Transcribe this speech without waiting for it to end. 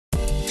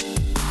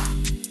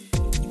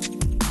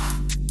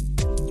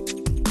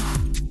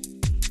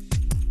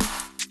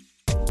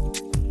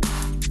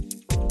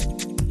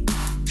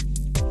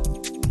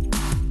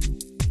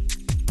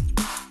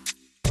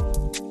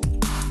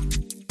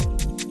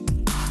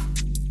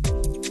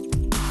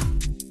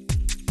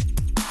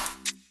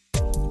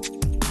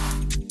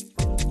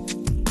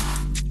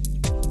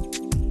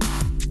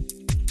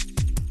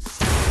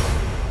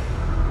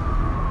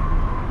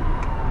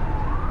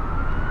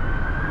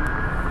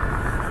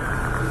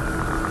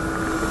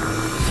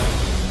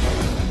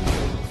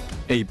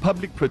A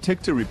public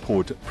protector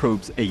report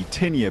probes a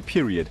 10-year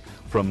period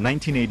from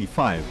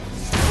 1985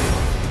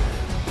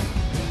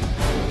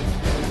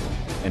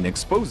 and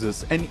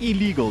exposes an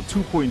illegal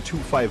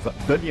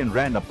 2.25 billion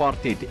rand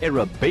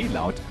apartheid-era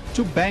bailout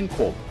to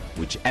Bancorp,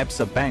 which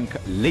Absa Bank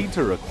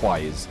later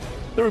acquires.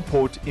 The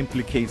report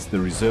implicates the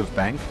Reserve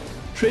Bank,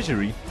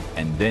 Treasury,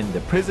 and then the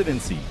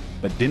presidency.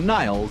 But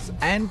denials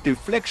and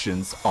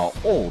deflections are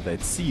all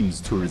that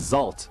seems to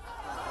result.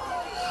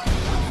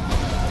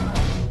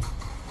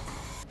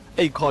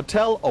 A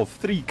cartel of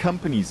 3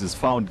 companies is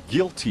found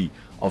guilty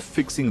of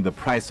fixing the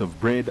price of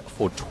bread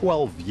for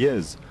 12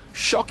 years.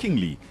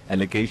 Shockingly,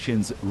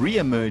 allegations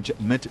re-emerge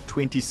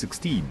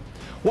mid-2016.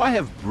 Why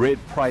have bread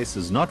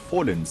prices not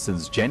fallen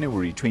since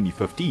January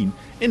 2015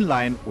 in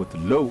line with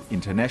low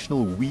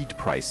international wheat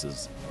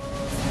prices?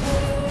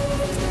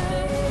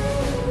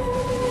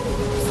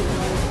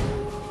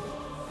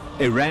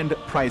 A rand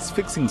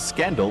price-fixing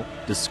scandal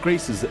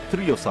disgraces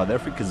 3 of South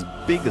Africa's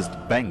biggest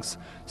banks,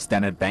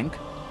 Standard Bank,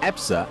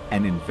 Absa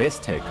and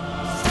Investec.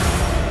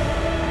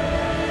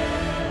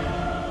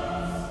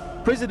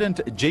 President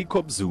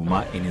Jacob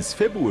Zuma, in his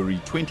February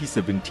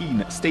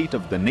 2017 State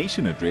of the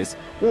Nation address,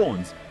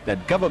 warns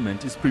that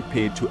government is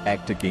prepared to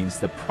act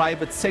against the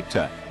private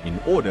sector in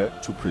order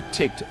to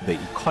protect the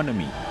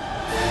economy.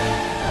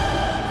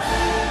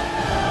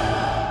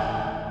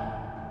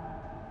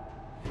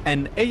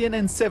 An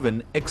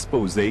ANN7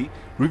 expose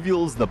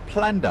reveals the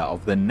plunder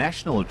of the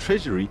National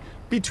Treasury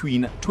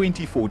between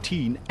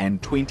 2014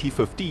 and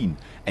 2015.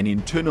 An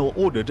internal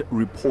audit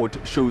report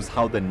shows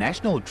how the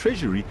National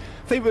Treasury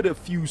favored a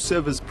few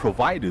service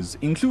providers,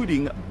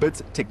 including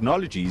BITS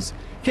Technologies,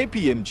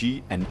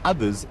 KPMG and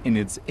others in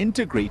its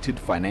Integrated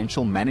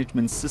Financial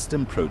Management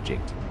System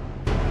project.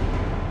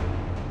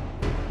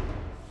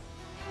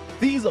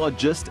 These are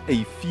just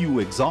a few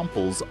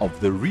examples of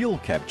the real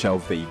capture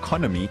of the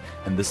economy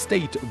and the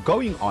state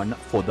going on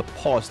for the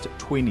past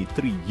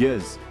 23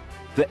 years.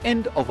 The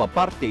end of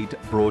apartheid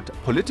brought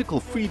political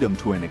freedom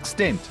to an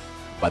extent,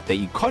 but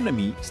the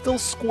economy still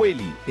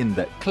squarely in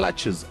the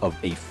clutches of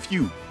a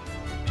few.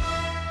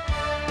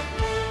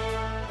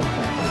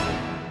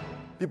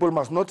 People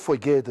must not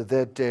forget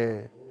that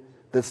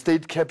the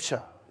state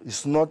capture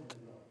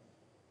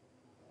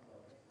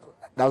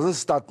doesn't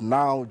start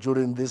now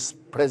during this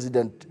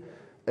President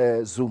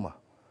Zuma.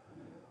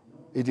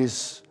 It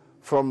is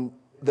from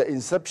the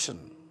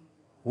inception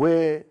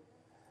where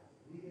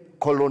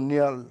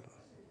colonial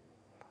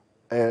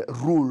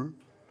rule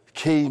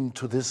came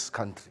to this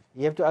country.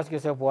 You have to ask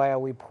yourself, why are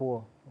we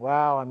poor? Why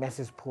are our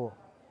masses poor?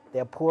 They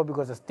are poor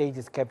because the state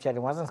is captured.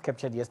 It wasn't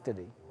captured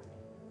yesterday.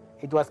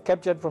 It was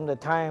captured from the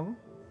time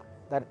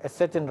that a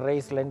certain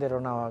race landed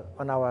on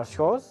our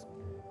shores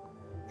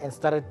and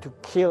started to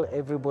kill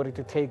everybody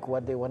to take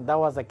what they want. That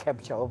was a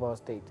capture of our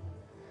state.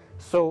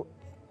 So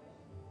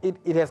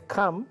it has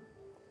come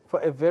for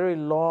a very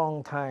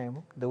long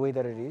time, the way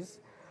that it is.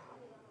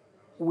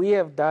 We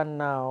have done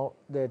now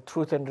the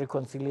Truth and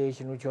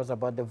Reconciliation, which was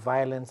about the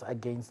violence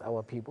against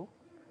our people.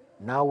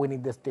 Now we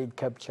need the state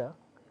capture,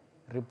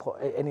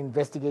 an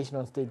investigation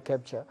on state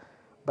capture,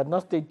 but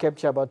not state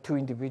capture about 2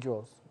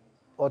 individuals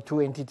or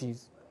 2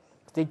 entities.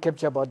 State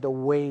capture about the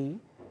way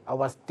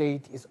our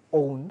state is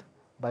owned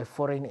by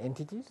foreign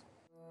entities.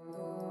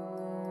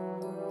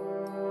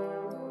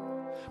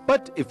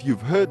 But if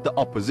you've heard the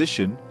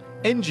opposition,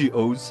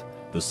 NGOs,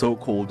 the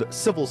so-called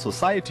civil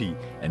society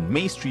and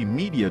mainstream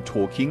media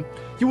talking,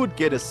 you would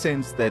get a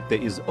sense that there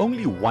is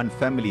only one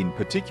family in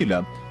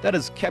particular that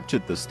has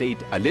captured the state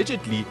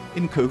allegedly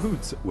in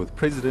cahoots with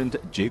President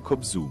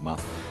Jacob Zuma.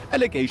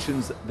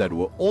 Allegations that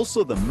were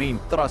also the main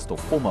thrust of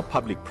former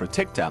public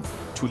protector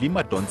Thuli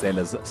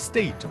Madonsela's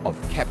State of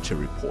Capture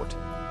report.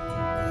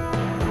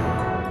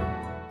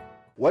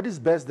 What is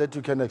best that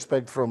you can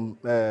expect from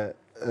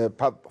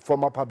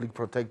former public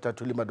protector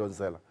Thuli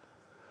Madonsela,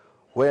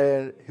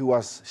 where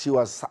she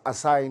was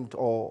assigned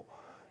or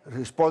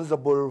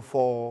responsible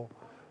for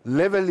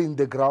leveling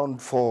the ground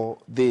for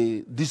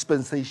the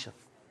dispensation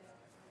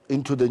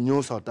into the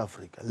new South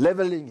Africa,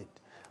 leveling it.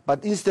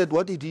 But instead,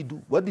 what did he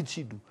do? What did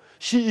she do?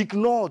 She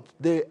ignored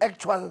the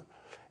actual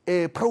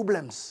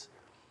problems,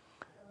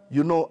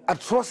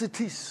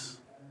 atrocities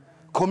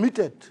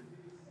committed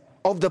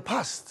of the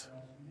past,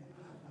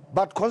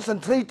 but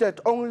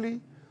concentrated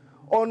only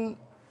on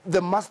the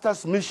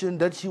master's mission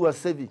that she was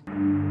serving.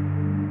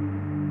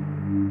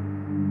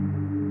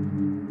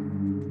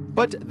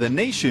 But the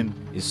nation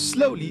is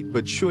slowly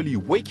but surely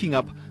waking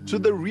up to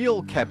the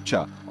real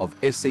capture of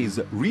SA's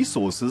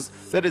resources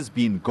that has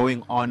been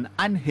going on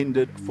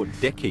unhindered for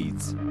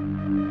decades.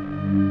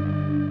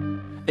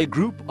 A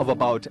group of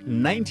about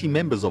 90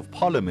 members of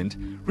parliament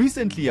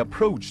recently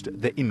approached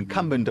the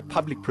incumbent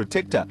public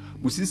protector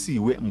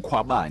Busisiwe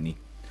Mkhwabane.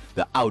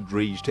 The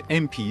outraged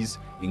MPs,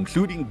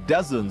 including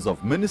dozens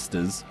of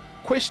ministers,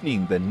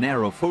 questioning the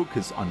narrow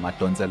focus on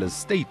Madonsela's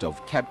State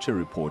of Capture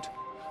report,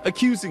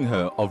 accusing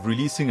her of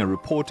releasing a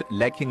report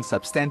lacking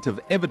substantive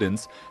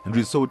evidence and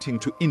resorting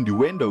to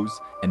innuendos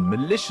and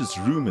malicious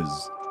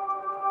rumors.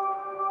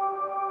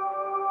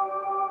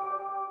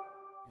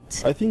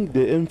 report? I think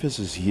the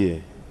emphasis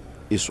here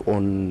is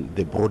on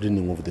the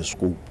broadening of the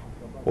scope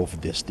of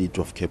the state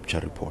of capture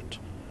report,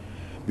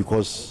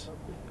 because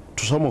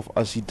to some of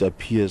us it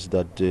appears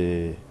that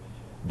the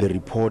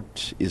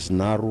report is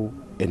narrow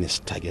and is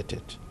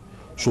targeted.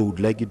 So we'd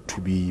like it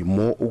to be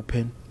more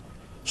open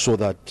so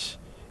that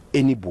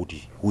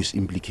anybody who is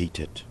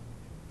implicated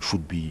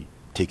should be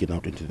taken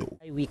out into the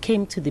open. We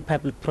came to the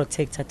public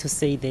protector to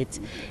say that,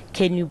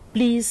 can you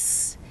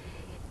please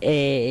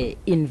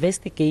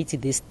investigate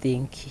this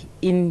thing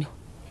in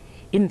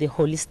the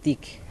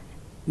holistic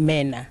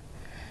manner,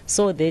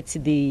 so that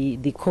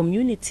the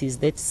communities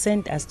that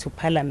sent us to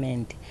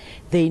Parliament,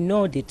 they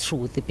know the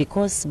truth,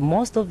 because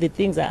most of the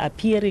things are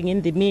appearing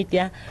in the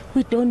media.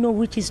 We don't know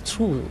which is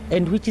true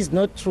and which is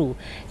not true.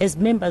 As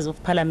members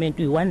of Parliament,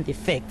 we want the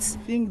facts.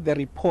 I think the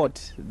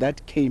report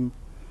that came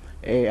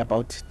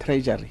about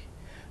Treasury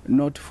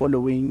not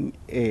following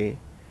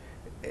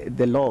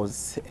the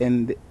laws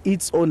and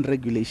its own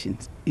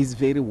regulations is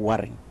very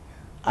worrying.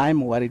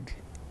 I'm worried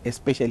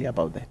especially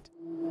about that.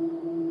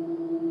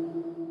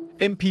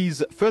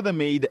 MPs further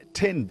made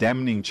 10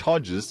 damning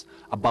charges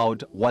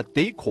about what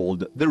they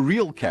called the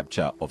real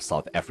capture of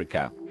South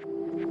Africa.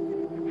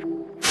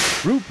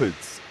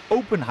 Rupert's,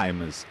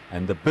 Oppenheimer's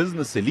and the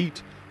business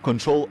elite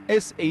control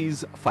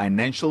SA's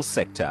financial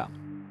sector.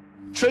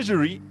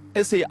 Treasury,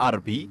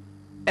 SARB,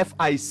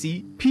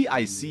 FIC,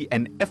 PIC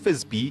and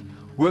FSB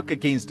work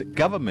against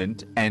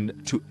government and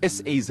to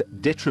SA's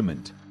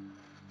detriment.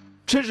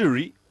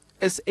 Treasury,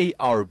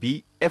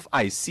 SARB,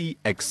 FIC,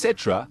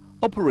 etc.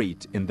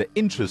 operate in the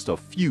interest of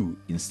few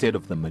instead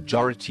of the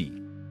majority.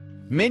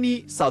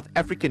 Many South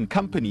African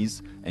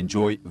companies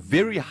enjoy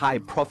very high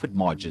profit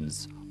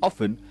margins,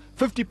 often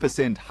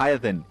 50% higher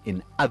than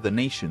in other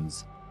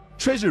nations.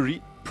 Treasury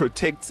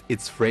protects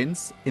its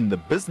friends in the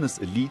business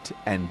elite,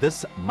 and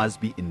this must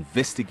be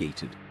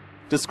investigated.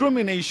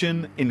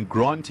 Discrimination in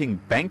granting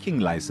banking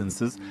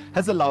licenses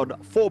has allowed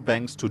 4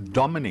 banks to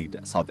dominate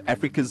South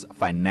Africa's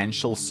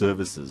financial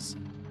services.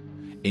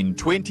 In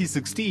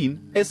 2016,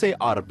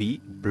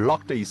 SARB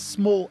blocked a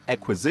small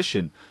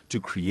acquisition to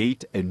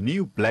create a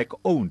new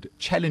black-owned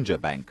challenger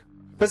bank.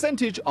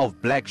 Percentage of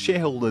black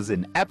shareholders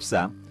in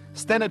Absa,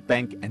 Standard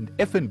Bank and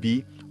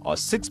FNB are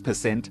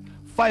 6%,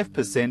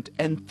 5%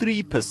 and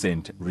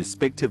 3%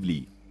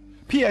 respectively.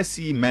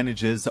 PIC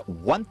manages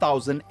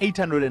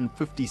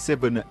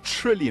 1,857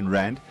 trillion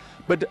rand,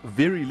 but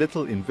very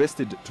little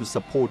invested to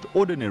support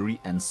ordinary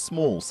and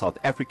small South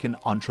African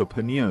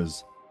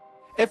entrepreneurs.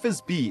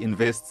 FSB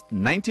invests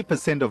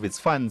 90% of its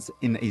funds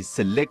in a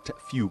select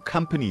few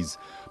companies,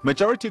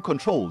 majority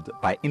controlled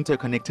by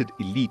interconnected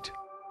elite.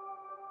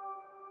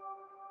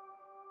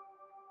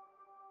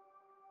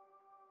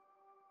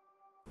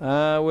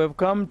 We've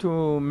come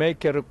to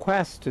make a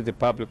request to the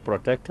public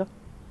protector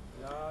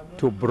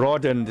to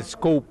broaden the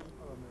scope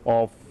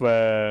of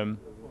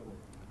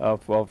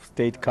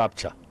state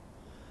capture,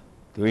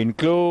 to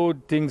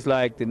include things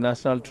like the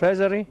National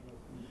Treasury,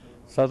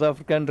 South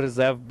African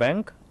Reserve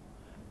Bank,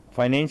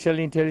 Financial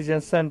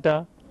Intelligence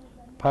Center,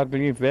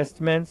 Public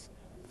Investments,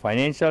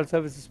 Financial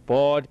Services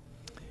Board,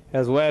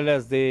 as well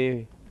as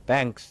the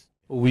banks.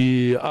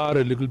 We are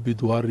a little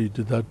bit worried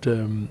that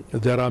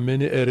there are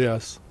many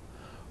areas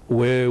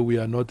where we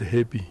are not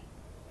happy,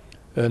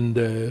 and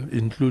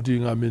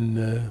including,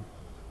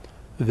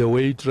 the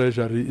way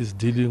Treasury is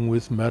dealing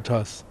with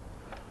matters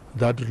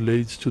that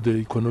relates to the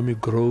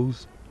economic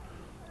growth,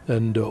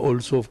 and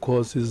also, of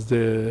course, is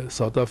the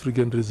South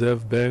African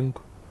Reserve Bank,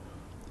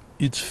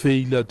 its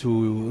failure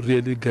to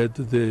really get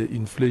the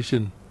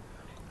inflation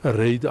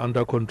rate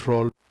under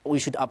control. We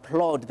should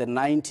applaud the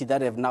 90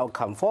 that have now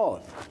come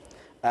forth.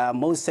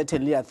 Most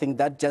certainly, I think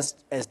that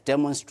just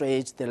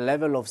demonstrates the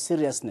level of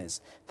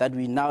seriousness that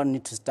we now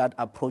need to start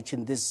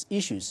approaching these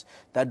issues.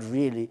 That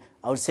really,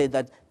 I would say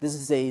that this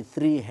is a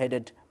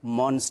three-headed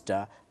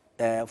monster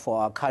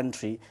for our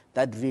country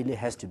that really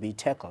has to be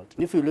tackled.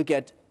 If you look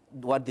at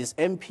what these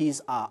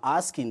MPs are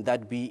asking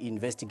that be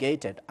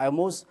investigated, I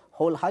most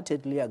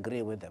wholeheartedly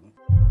agree with them.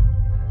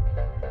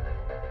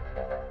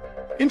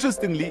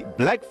 Interestingly,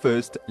 Black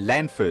First,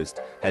 Land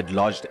First had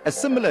lodged a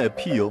similar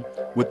appeal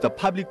with the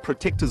Public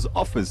Protector's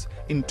Office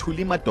in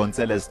Thuli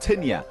Madonsela's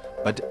tenure,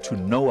 but to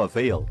no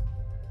avail.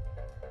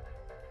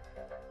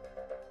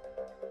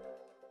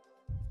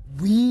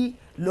 We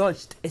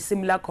lodged a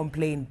similar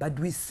complaint, but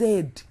we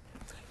said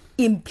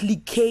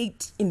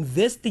implicate,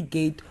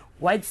 investigate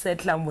white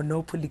settler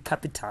monopoly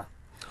capital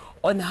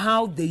on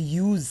how they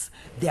use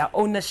their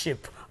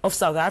ownership of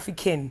South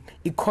African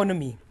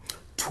economy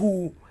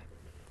to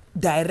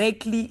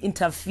directly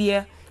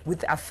interfere with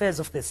the affairs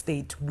of the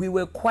state. We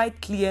were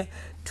quite clear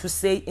to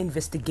say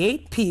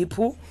investigate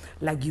people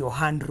like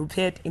Johan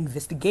Rupert,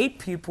 investigate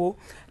people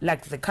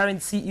like the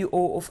current CEO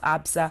of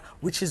Absa,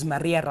 which is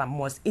Maria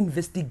Ramos,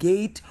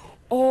 investigate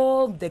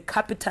all the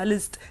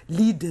capitalist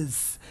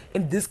leaders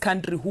in this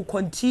country who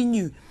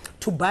continue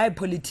to buy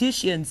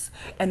politicians,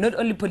 and not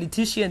only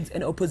politicians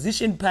and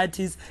opposition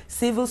parties,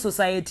 civil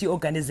society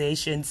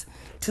organizations,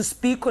 to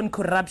speak on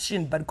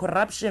corruption, but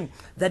corruption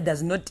that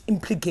does not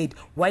implicate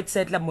white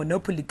settler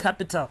monopoly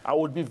capital. I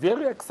would be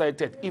very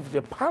excited if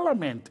the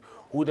parliament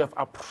would have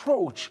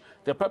approached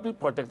the public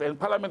protector, and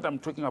parliament I'm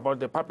talking about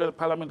the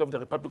parliament of the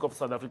Republic of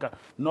South Africa,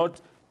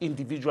 not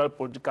individual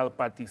political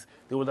parties.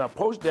 They would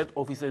approach that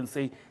office and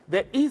say,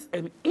 there is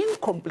an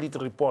incomplete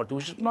report.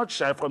 We should not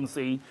shy from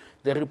saying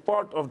the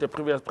report of the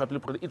previous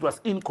public protector, it was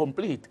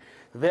incomplete.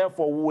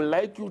 Therefore, we would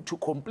like you to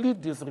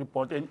complete this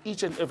report, and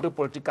each and every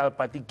political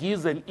party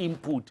gives an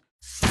input.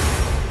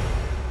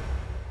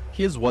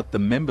 Here's what the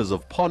members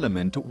of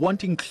parliament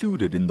want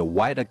included in the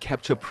wider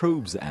capture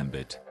probes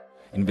ambit.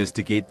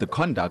 Investigate the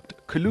conduct,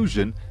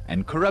 collusion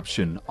and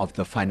corruption of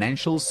the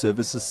financial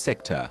services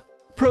sector.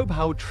 Probe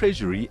how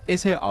Treasury,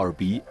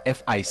 SARB,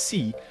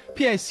 FIC,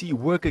 PIC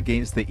work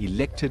against the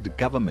elected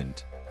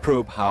government.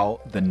 Probe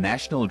how the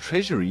National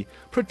Treasury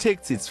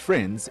protects its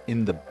friends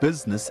in the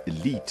business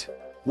elite.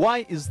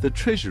 Why is the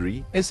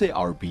Treasury,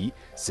 SARB,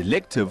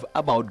 selective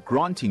about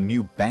granting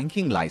new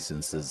banking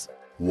licenses?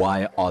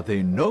 Why are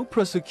there no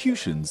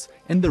prosecutions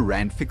in the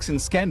rand fixing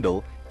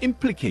scandal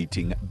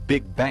implicating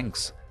big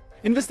banks?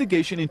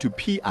 Investigation into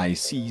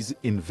PIC's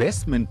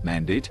investment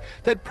mandate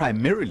that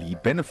primarily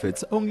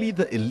benefits only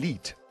the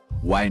elite.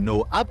 Why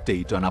no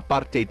update on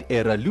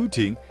apartheid-era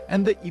looting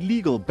and the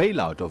illegal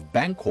bailout of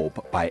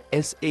Bancorp by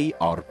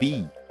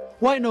SARB?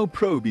 Why no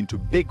probe into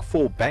Big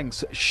Four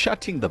banks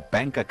shutting the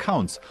bank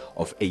accounts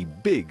of a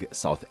big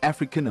South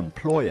African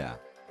employer?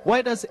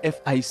 Why does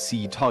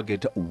FIC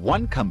target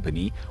one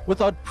company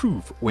without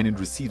proof when it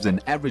receives an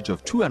average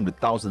of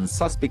 200,000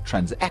 suspect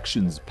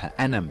transactions per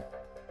annum?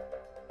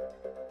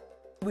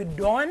 We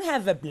don't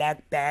have a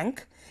black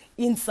bank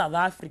in South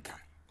Africa.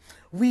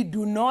 We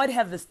do not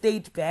have a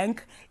state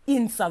bank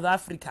in South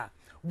Africa.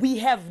 We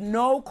have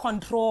no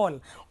control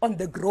on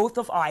the growth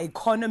of our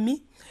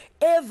economy.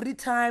 Every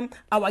time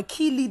our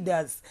key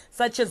leaders,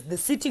 such as the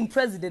sitting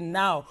president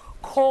now,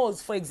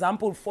 calls, for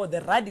example, for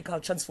the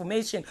radical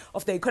transformation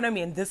of the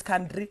economy in this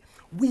country,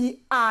 we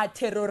are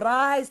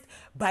terrorized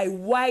by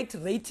white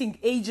rating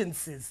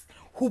agencies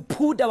who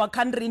put our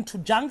country into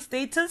junk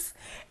status,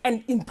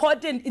 and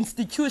important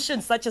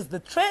institutions such as the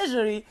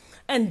Treasury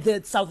and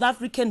the South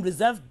African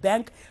Reserve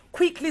Bank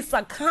quickly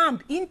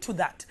succumbed into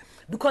that.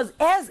 Because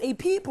as a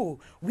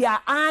people, we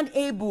are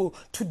unable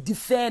to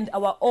defend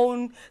our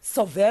own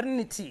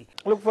sovereignty.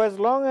 Look, for as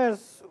long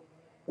as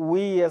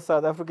we as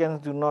South Africans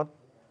do not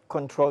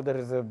control the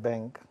Reserve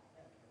Bank,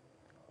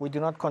 we do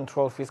not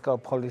control fiscal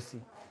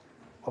policy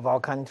of our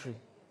country.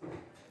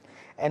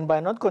 And by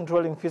not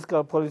controlling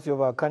fiscal policy of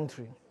our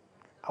country,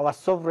 our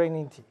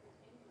sovereignty,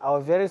 our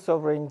very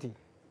sovereignty,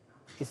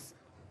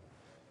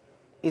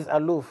 is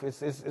aloof,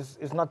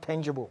 is not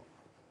tangible,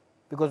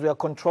 because we are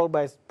controlled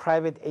by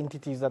private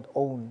entities that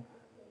own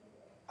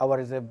our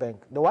Reserve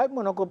Bank. The white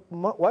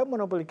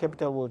monopoly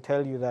capital will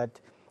tell you that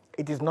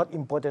it is not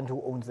important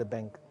who owns the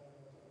bank.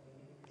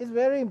 It's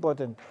very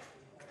important,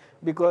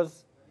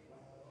 because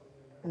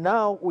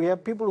now we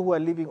have people who are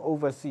living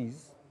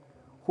overseas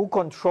who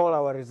control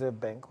our Reserve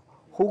Bank,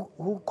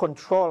 who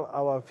control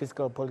our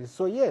fiscal policy.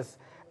 So yes,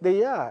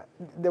 they are.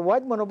 The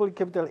white monopoly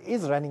capital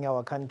is running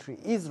our country,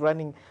 is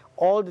running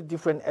all the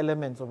different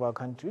elements of our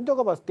country. You talk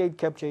about state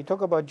capture, you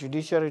talk about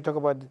judiciary, you talk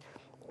about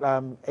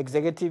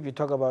executive, you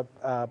talk about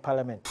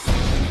parliament.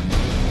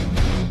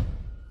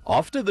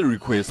 After the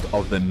request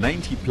of the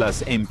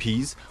 90-plus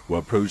MPs who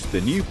approached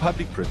the new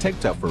public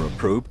protector for a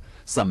probe,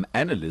 some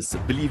analysts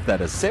believe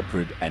that a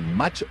separate and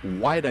much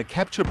wider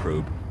capture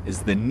probe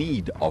is the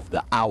need of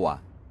the hour.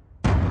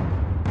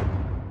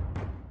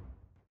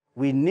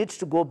 We need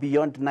to go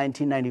beyond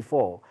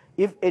 1994.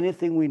 If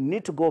anything, we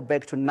need to go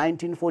back to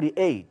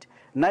 1948.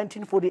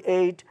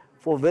 1948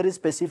 for very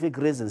specific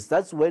reasons.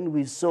 That's when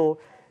we saw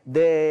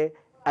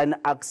an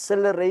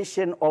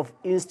acceleration of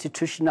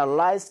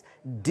institutionalized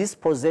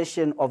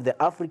dispossession of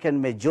the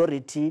African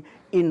majority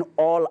in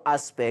all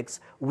aspects.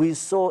 We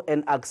saw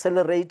an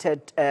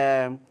accelerated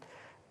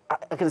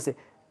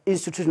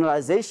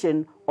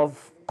institutionalization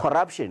of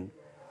corruption,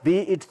 be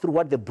it through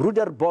what the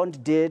Broeder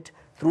Bond did,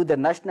 through the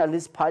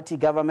Nationalist Party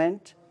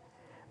government.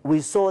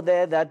 We saw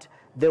there that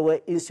there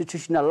were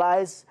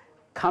institutionalized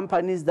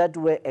companies that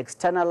were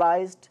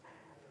externalized,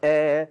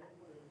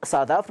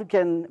 South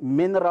African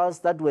minerals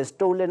that were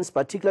stolen,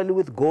 particularly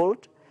with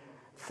gold.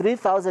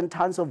 3,000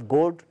 tons of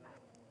gold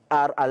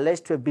are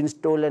alleged to have been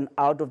stolen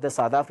out of the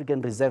South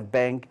African Reserve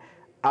Bank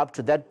up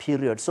to that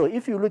period. So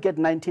if you look at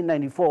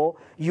 1994,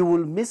 you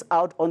will miss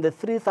out on the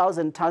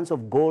 3,000 tons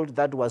of gold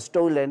that was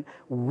stolen,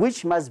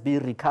 which must be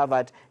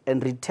recovered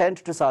and returned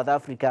to South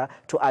Africa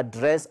to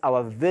address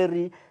our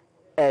very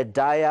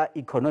dire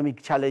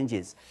economic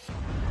challenges.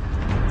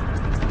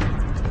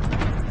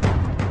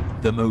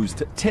 The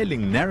most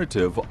telling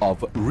narrative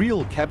of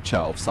real capture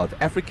of South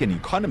African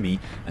economy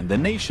and the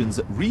nation's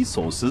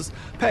resources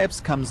perhaps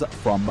comes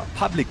from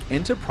Public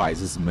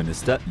Enterprises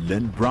Minister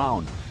Lynn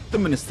Brown. The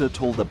minister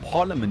told the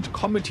Parliament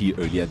committee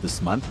earlier this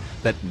month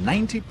that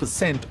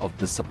 90% of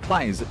the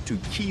supplies to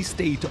key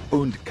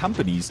state-owned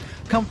companies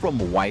come from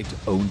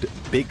white-owned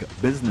big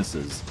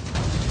businesses.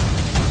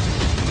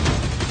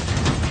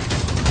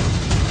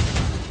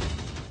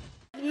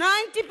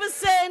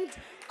 90%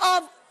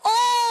 of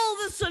all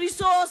the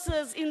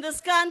resources in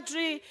this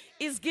country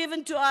is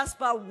given to us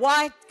by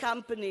white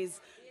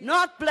companies,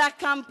 not black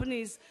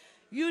companies.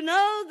 You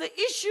know, the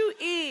issue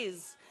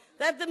is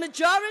that the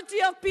majority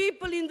of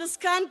people in this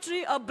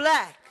country are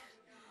black,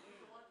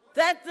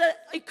 that the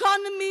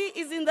economy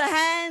is in the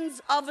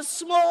hands of a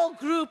small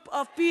group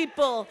of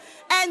people,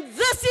 and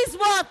this is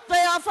what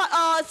they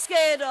are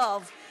scared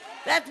of,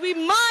 that we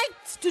might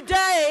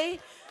today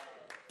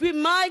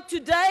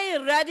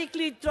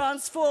radically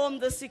transform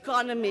this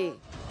economy.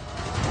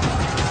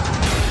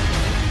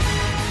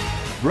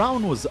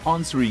 Brown was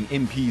answering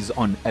MPs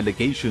on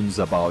allegations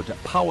about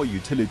power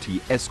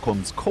utility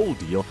Eskom's coal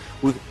deal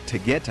with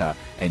Tegeta,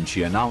 and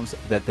she announced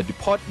that the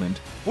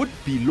department would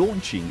be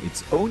launching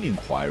its own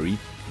inquiry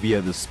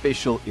via the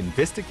Special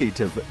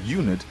Investigative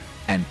Unit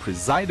and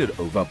presided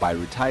over by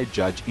retired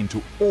judge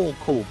into all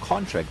coal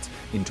contracts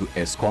into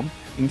Eskom,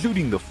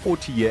 including the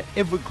 40-year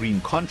evergreen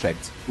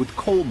contracts with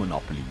coal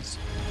monopolies.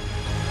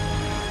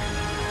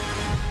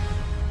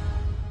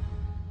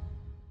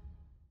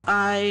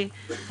 I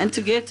and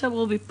Tegeta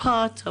will be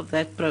part of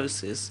that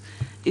process.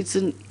 It's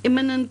an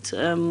imminent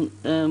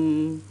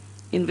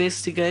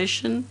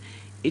investigation.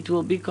 It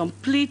will be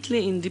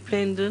completely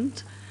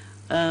independent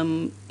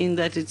in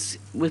that it's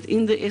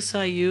within the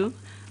SIU,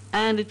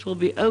 and it will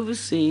be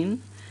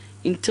overseen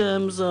in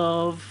terms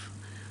of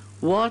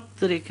what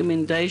the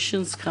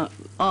recommendations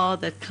are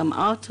that come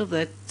out of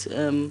that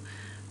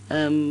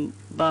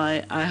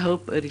by, I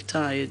hope, a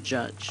retired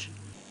judge.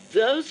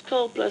 Those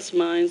coal plus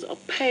mines are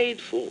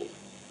paid for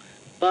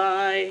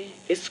by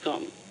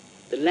Eskom.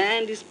 The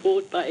land is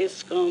bought by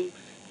Eskom,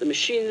 the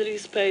machinery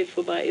is paid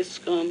for by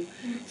Eskom,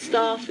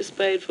 staff is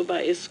paid for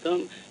by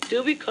Eskom.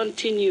 Do we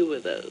continue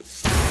with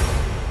those?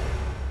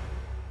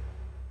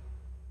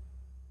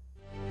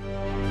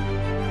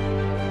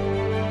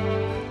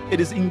 It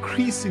is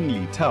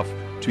increasingly tough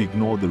to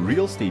ignore the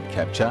real estate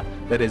capture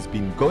that has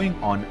been going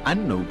on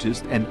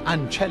unnoticed and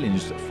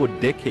unchallenged for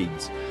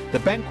decades. The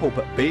Bancorp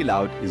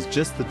bailout is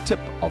just the tip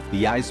of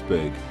the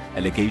iceberg.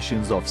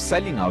 Allegations of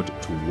selling out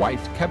to white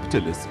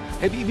capitalists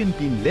have even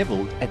been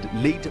leveled at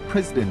late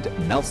President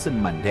Nelson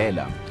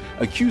Mandela.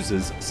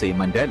 Accusers say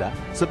Mandela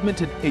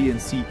submitted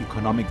ANC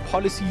economic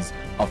policies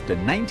after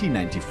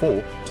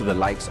 1994 to the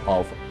likes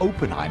of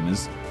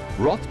Oppenheimer's,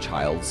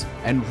 Rothschilds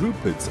and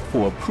Rupert's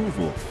for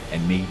approval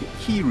and made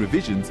key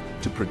revisions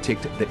to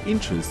protect the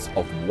interests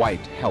of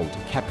white-held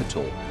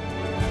capital.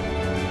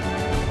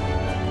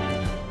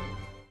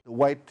 The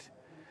white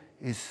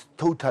is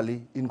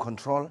totally in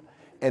control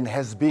and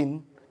has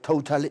been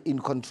totally in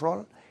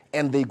control,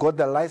 and they got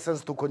the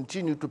license to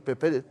continue to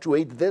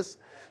perpetuate this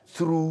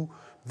through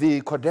the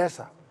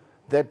CODESA,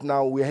 that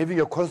now we're having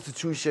a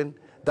constitution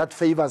that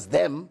favors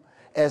them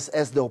as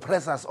the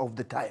oppressors of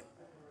the time,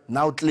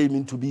 now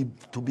claiming to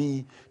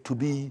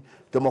be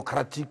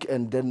democratic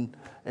and then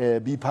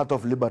be part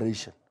of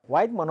liberation.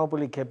 White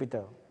monopoly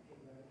capital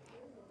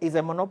is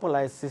a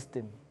monopolized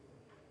system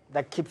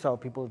that keeps our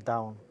people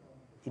down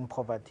in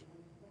poverty,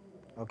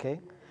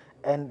 okay?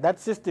 And that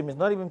system is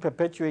not even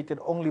perpetuated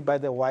only by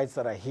the whites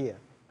that are here.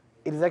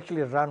 It is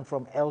actually run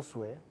from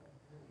elsewhere,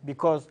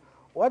 because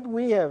what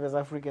we have as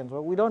Africans,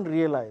 what we don't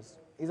realize,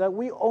 is that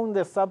we own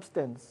the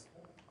substance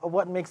of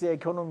what makes the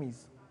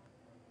economies.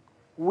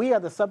 We are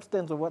the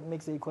substance of what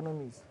makes the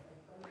economies.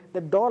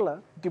 The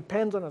dollar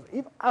depends on us.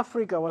 If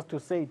Africa was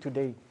to say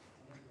today,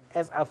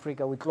 as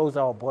Africa, we close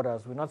our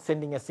borders, we're not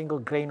sending a single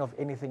grain of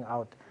anything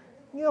out,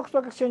 New York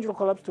Stock Exchange will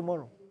collapse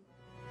tomorrow.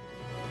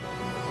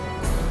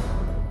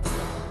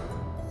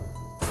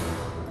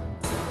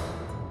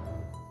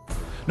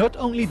 Not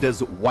only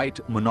does white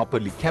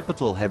monopoly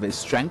capital have a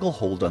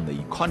stranglehold on the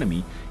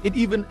economy, it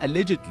even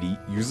allegedly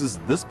uses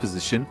this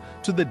position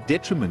to the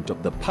detriment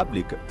of the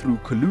public through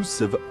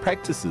collusive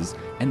practices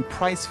and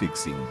price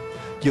fixing.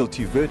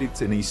 Guilty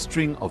verdicts in a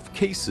string of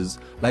cases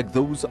like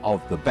those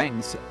of the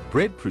banks,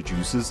 bread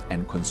producers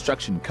and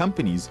construction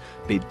companies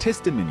bear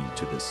testimony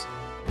to this.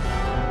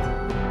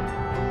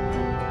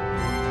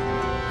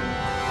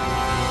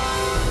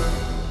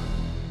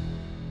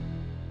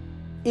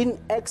 In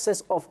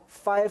excess of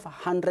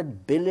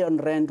 500 billion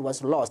rand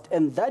was lost,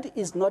 and that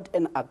is not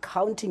an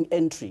accounting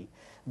entry.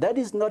 That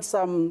is not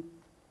some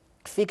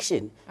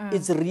fiction.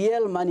 It's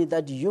real money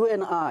that you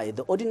and I,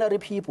 the ordinary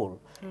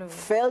people,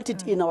 felt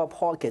it in our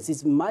pockets.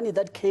 It's money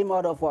that came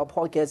out of our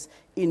pockets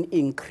in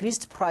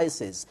increased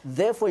prices,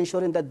 therefore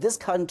ensuring that this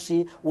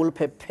country will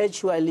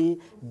perpetually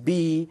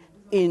be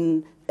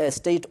in a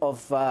state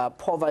of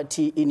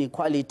poverty,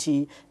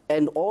 inequality,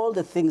 and all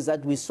the things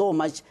that we so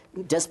much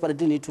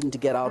desperately need to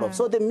get out of.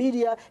 So the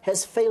media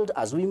has failed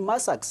us. We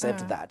must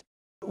accept that.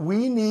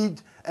 We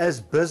need, as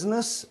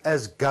business,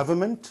 as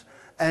government,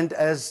 and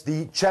as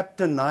the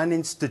Chapter 9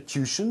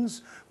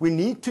 institutions, we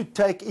need to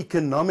take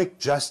economic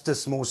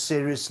justice more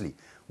seriously.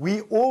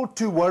 We all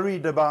too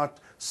worried about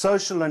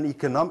social and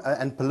economic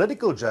and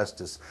political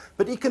justice,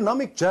 but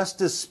economic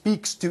justice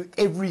speaks to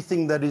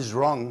everything that is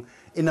wrong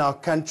in our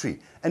country.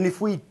 And if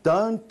we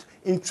don't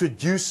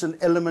introduce an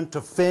element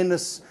of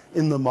fairness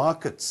in the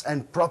markets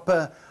and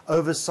proper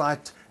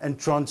oversight and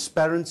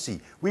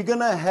transparency, we're going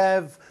to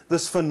have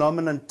this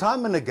phenomenon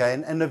time and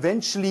again, and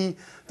eventually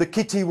the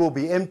kitty will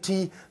be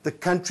empty, the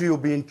country will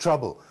be in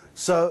trouble.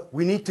 So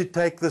we need to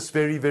take this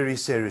very, very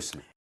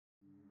seriously.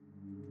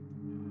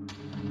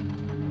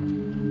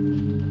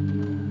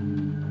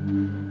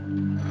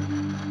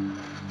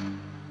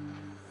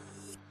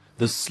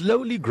 The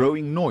slowly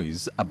growing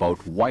noise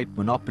about white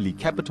monopoly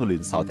capital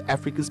in South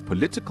Africa's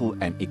political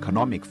and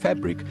economic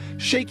fabric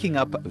shaking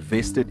up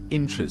vested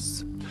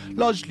interests,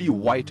 largely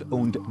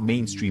white-owned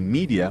mainstream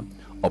media,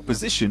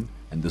 opposition,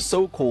 and the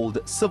so-called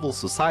civil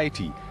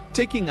society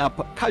taking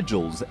up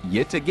cudgels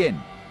yet again,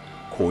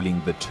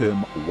 calling the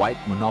term white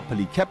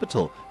monopoly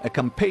capital a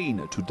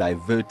campaign to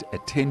divert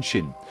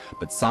attention,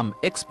 but some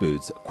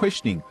experts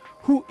questioning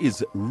who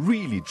is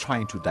really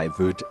trying to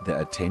divert the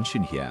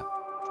attention here.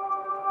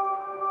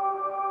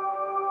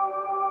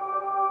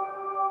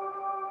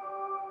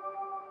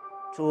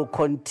 To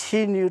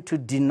continue to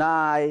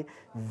deny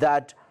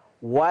that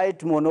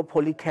white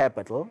monopoly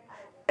capital,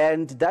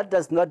 and that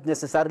does not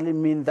necessarily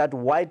mean that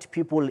white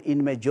people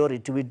in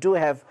majority. We do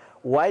have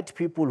white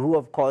people who,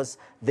 of course,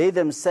 they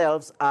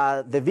themselves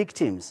are the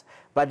victims,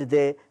 but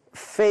the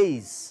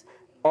face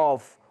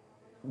of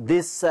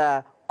this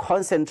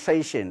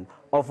concentration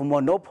of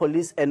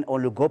monopolies and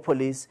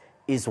oligopolies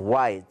is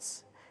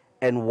whites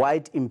and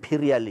white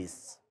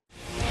imperialists.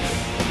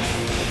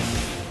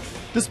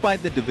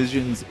 Despite the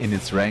divisions in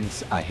its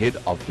ranks ahead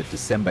of the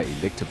December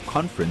elective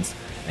conference,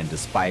 and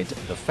despite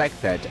the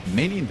fact that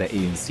many in the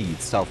ANC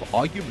itself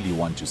arguably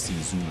want to see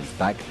Zulus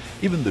back,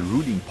 even the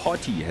ruling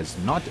party has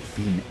not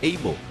been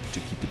able to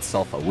keep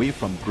itself away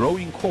from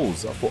growing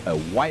calls for a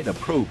wider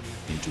probe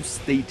into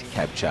state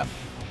capture,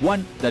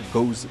 one that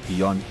goes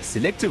beyond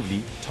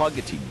selectively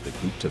targeting the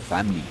Gupta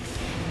family.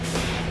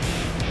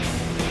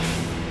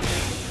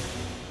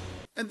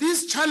 And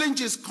these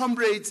challenges,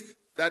 comrades,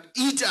 that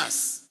eat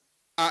us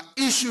are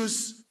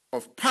issues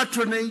of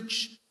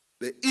patronage,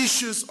 the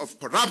issues of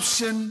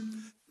corruption,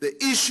 the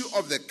issue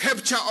of the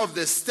capture of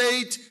the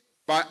state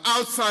by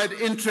outside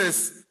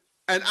interests.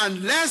 And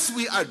unless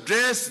we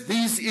address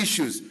these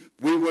issues,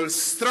 we will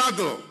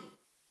struggle.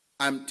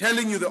 I'm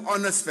telling you the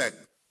honest fact.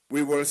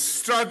 We will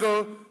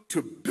struggle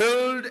to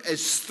build a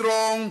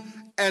strong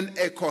and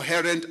a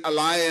coherent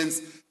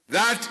alliance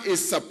that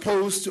is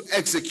supposed to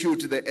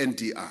execute the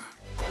NDR.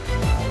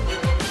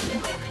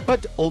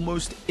 But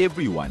almost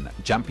everyone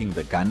jumping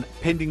the gun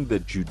pending the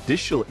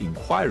judicial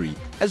inquiry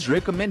as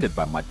recommended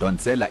by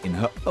Madonsela in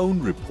her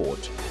own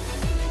report.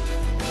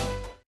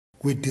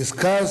 We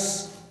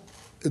discuss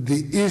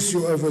the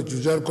issue of a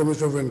judicial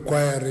commission of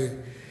inquiry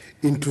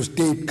into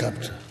state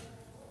capture.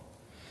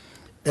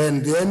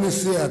 And the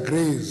NEC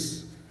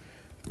agrees,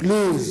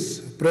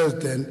 please,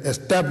 President,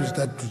 establish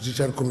that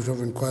judicial commission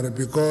of inquiry,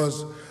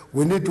 because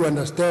we need to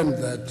understand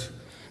that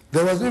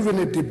there was even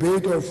a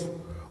debate of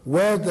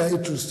whether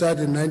it should start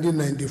in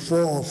 1994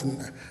 or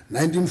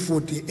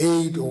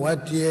 1948 or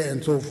what year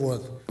and so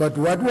forth. But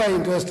what we are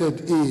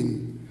interested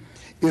in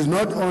is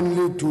not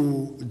only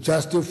to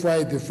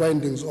justify the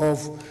findings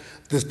of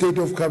the state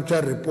of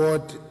capture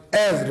report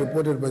as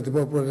reported by the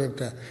Public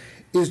Protector,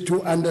 is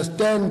to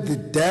understand the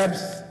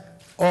depth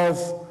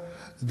of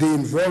the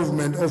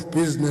involvement of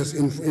business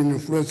in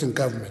influencing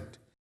government.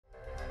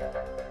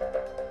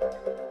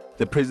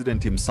 The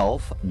president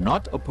himself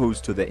not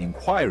opposed to the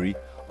inquiry,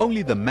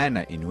 only the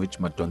manner in which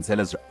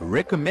Madonsela's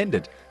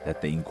recommended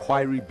that the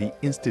inquiry be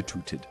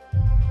instituted.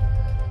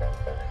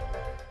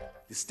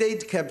 The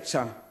state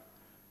capture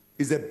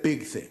is a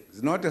big thing.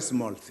 It's not a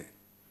small thing.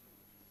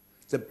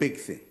 It's a big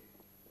thing.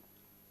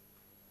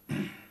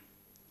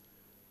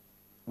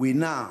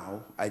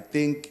 I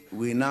think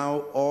we now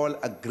all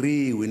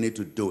agree we need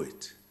to do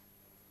it.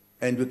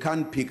 And we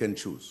can't pick and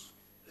choose.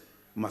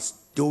 We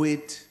must do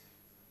it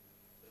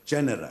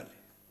generally.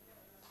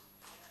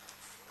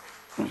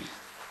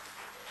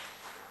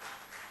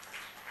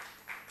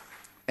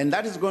 And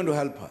that is going to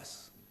help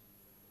us,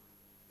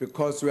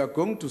 because we are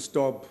going to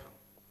stop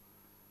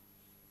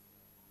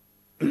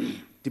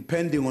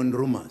depending on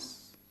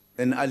rumors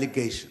and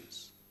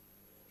allegations,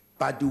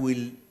 but we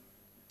will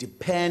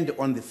depend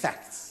on the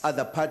facts.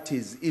 Other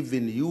parties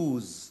even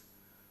use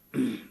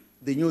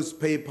the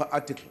newspaper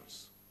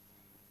articles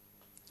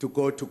to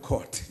go to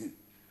court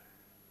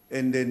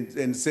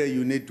and say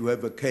you need to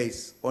have a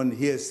case on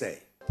hearsay.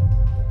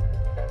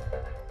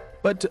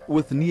 But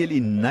with nearly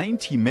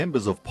 90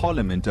 members of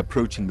parliament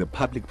approaching the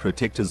Public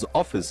Protector's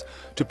office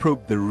to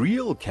probe the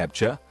real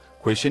capture,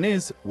 question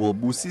is, will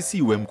Busisi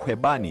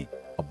Mkhwebane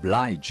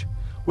oblige?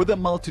 With a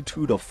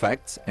multitude of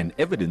facts and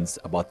evidence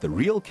about the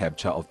real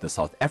capture of the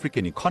South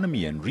African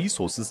economy and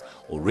resources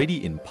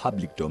already in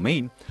public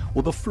domain,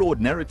 will the flawed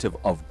narrative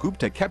of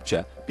Gupta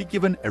capture be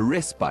given a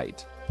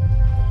respite?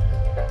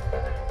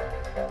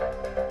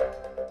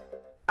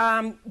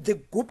 the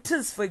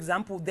Guptas, for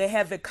example, they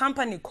have a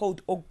company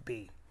called Oak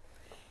Bay.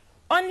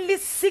 Only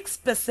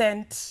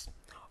 6%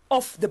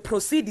 of the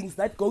proceedings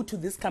that go to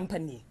this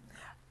company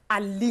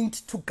are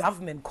linked to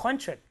government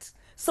contracts.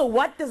 So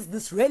what does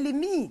this really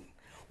mean?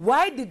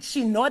 Why did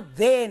she not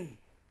then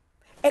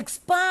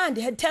expand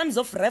her terms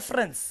of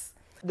reference?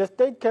 The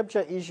state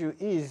capture issue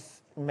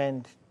is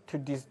meant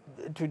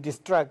to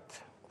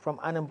distract from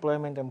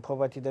unemployment and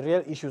poverty, the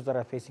real issues that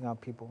are facing our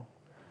people.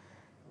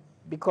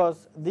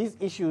 Because these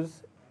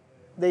issues,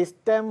 they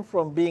stem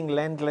from being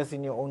landless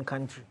in your own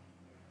country.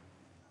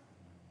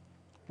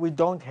 We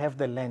don't have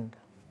the land.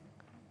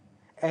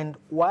 And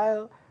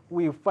while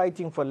we're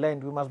fighting for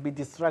land, we must be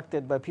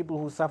distracted by people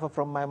who suffer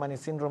from Maimane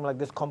syndrome, like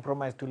this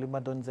compromised Thuli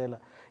Madonsela,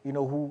 you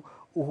know,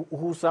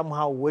 who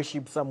somehow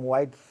worship some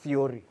white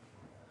theory.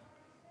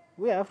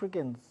 We're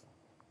Africans.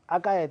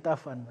 I'm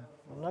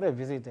not a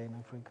visitor in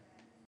Africa.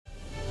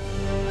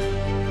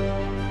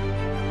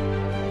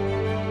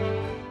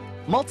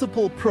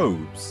 Multiple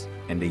probes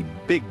and a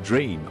big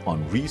drain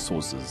on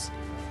resources.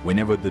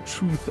 Whenever the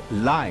truth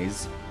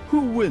lies,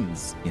 who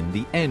wins in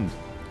the end?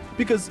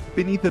 Because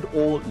beneath it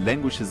all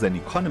languishes an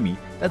economy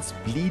that's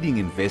bleeding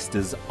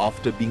investors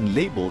after being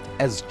labeled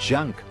as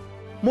junk.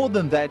 More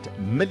than that,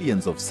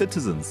 millions of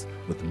citizens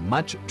with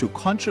much to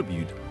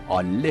contribute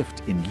are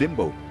left in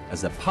limbo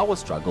as a power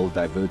struggle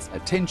diverts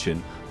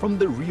attention from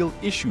the real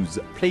issues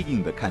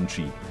plaguing the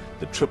country,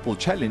 the triple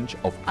challenge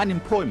of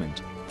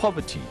unemployment,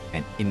 poverty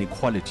and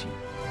inequality.